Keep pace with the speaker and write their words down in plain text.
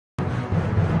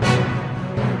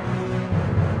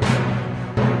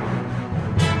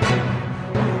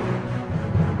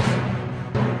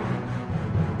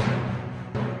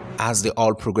As the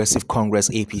All Progressive Congress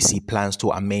APC plans to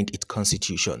amend its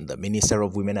constitution, the Minister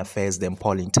of Women Affairs, then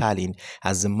Pauline Tallen,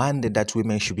 has demanded that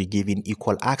women should be given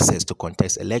equal access to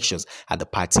contest elections at the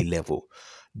party level.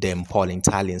 Then Pauline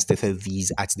Tallen stated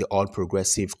these at the All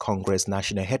Progressive Congress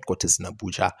National Headquarters in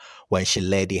Abuja when she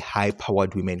led a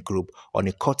high-powered women group on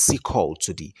a courtesy call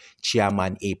to the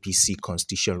Chairman APC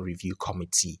Constitution Review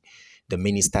Committee. The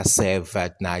minister said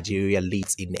that Nigeria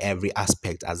leads in every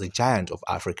aspect as a giant of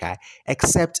Africa,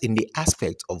 except in the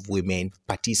aspect of women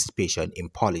participation in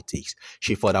politics.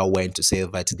 She further went to say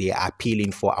that they are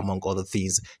appealing for, among other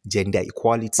things, gender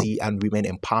equality and women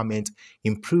empowerment,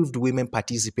 improved women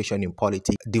participation in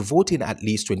politics, devoting at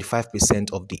least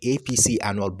 25% of the APC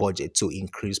annual budget to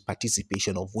increase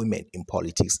participation of women in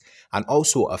politics, and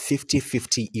also a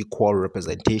 50-50 equal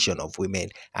representation of women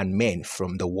and men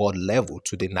from the ward level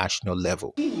to the national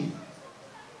level.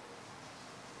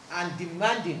 And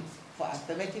demanding for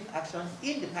affirmative action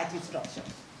in the party structure.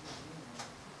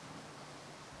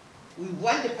 We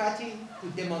want the party to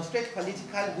demonstrate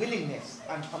political willingness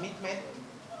and commitment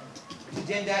to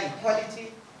gender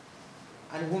equality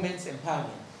and women's empowerment.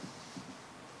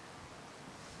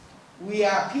 We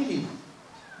are appealing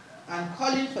and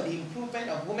calling for the improvement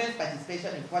of women's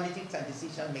participation in politics and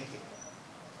decision making.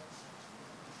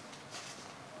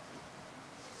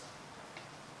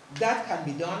 That can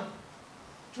be done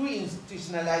through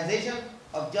institutionalization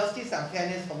of justice and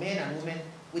fairness for men and women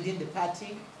within the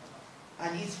party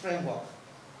and its framework,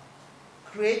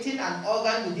 creating an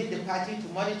organ within the party to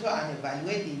monitor and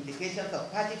evaluate the implications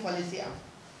of party policy and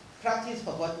practice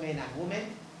for both men and women,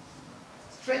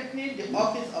 strengthening the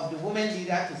office of the women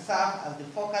leader to serve as the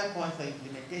focal point for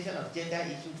implementation of gender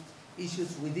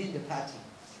issues within the party,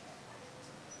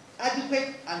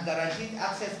 adequate and guaranteed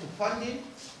access to funding,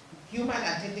 human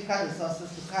and technical resources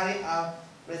to carry out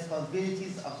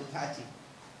responsibilities of the party.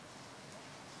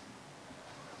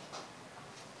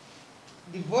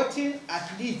 Devoting at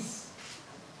least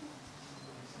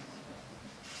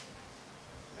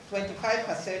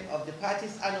 25% of the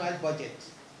party's annual budget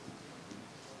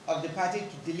of the party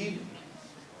to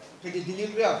the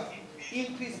delivery of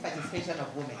increased participation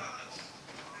of women.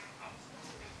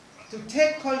 To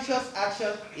take conscious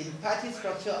action in party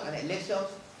structure and elections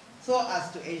so as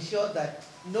to ensure that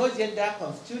no gender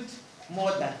constitutes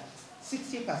more than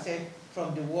 60%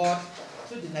 from the ward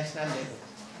to the national level.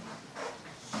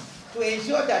 To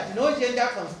ensure that no gender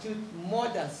constitutes more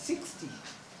than 60,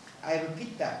 I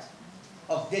repeat that,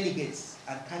 of delegates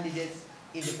and candidates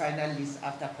in the final list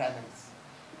after primaries.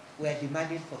 We are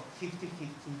demanding for 50-50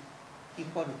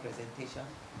 equal representation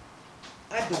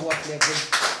at the ward level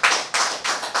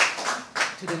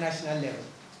to the national level.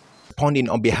 Responding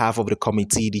on behalf of the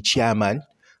committee, the chairman,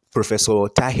 Professor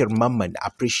Tahir Mamman,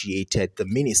 appreciated the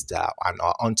minister and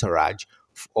our entourage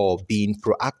for being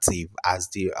proactive as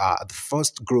they are the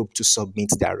first group to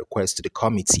submit their request to the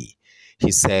committee.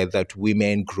 He said that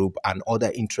women group and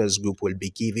other interest group will be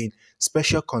given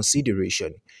special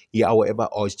consideration. He, however,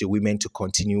 urged the women to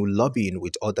continue lobbying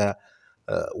with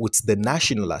the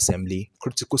National Assembly,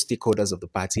 critical stakeholders of the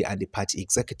party and the party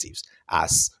executives,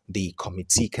 as the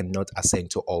committee cannot assent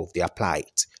to all of their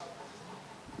plight.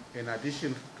 In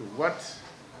addition to what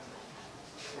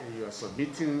you are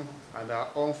submitting and our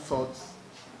own thoughts,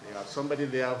 you have somebody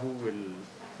there who will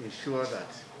ensure that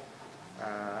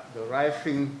the right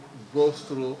thing goes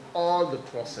through all the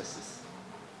processes.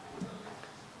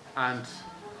 And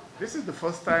this is the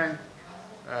first time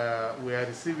we are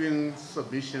receiving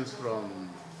submissions from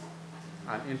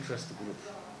an interest group.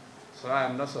 So I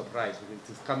am not surprised it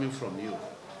is coming from you.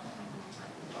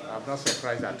 I'm not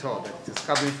surprised at all that it is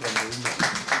coming from the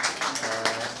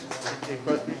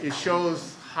women. It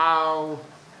shows how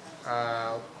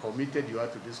committed you are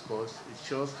to this cause. It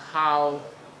shows how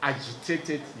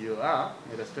agitated you are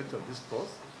in respect of this cause.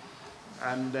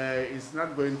 And it's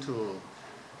not going to,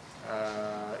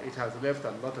 it has left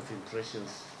a lot of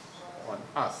impressions on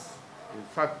us. In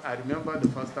fact, I remember the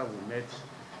first time we met,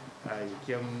 you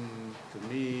came to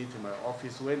me, to my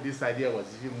office, when this idea was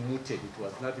even mooted. It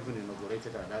was not even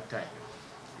inaugurated at that time.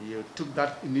 You took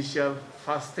that initial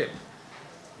first step,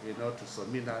 to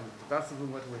submit, and that's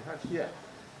even what we had here.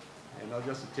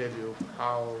 Just to tell you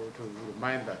how, to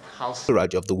remind that House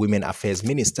of the Women Affairs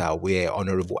Minister were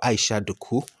Honorable Aisha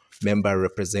Duku, member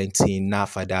representing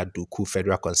Nafada Duku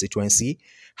Federal Constituency,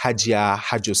 Hajia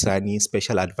Hajosani,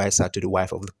 special advisor to the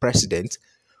wife of the president,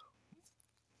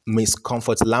 Ms.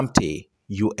 Comfort Lamte,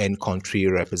 UN country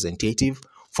representative,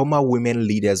 former women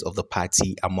leaders of the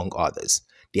party, among others.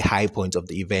 The high point of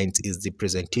the event is the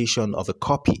presentation of a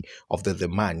copy of the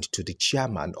demand to the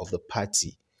chairman of the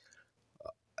party,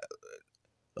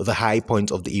 The high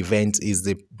point of the event is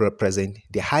the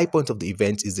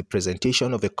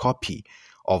presentation of a copy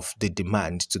of the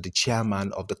demand to the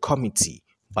chairman of the committee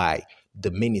by the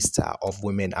Minister of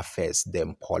Women Affairs,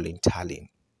 then Pauline Tallen.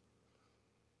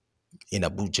 In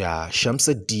Abuja,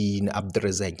 Shamsuddin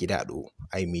Abdurrazak Gidado,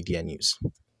 iMedia News.